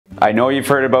I know you've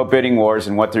heard about bidding wars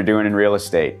and what they're doing in real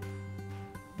estate.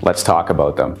 Let's talk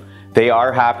about them. They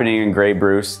are happening in Grey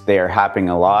Bruce. They are happening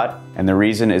a lot, and the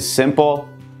reason is simple.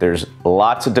 There's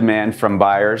lots of demand from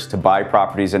buyers to buy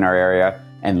properties in our area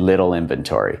and little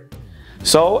inventory.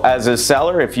 So as a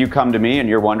seller, if you come to me and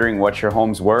you're wondering what your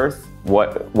home's worth,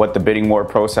 what the bidding war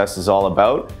process is all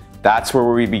about, that's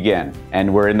where we begin.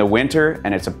 And we're in the winter,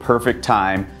 and it's a perfect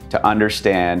time to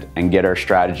understand and get our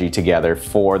strategy together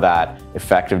for that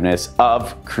effectiveness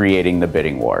of creating the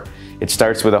bidding war. It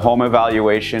starts with a home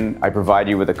evaluation. I provide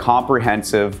you with a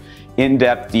comprehensive,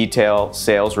 in-depth detail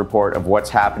sales report of what's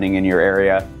happening in your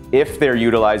area, if they're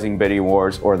utilizing bidding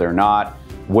wars or they're not,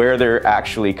 where they're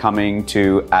actually coming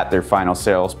to at their final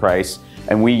sales price.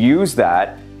 And we use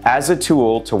that as a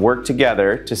tool to work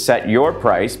together to set your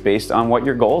price based on what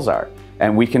your goals are.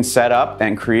 And we can set up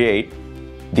and create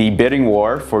the bidding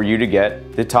war for you to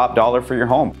get the top dollar for your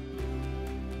home.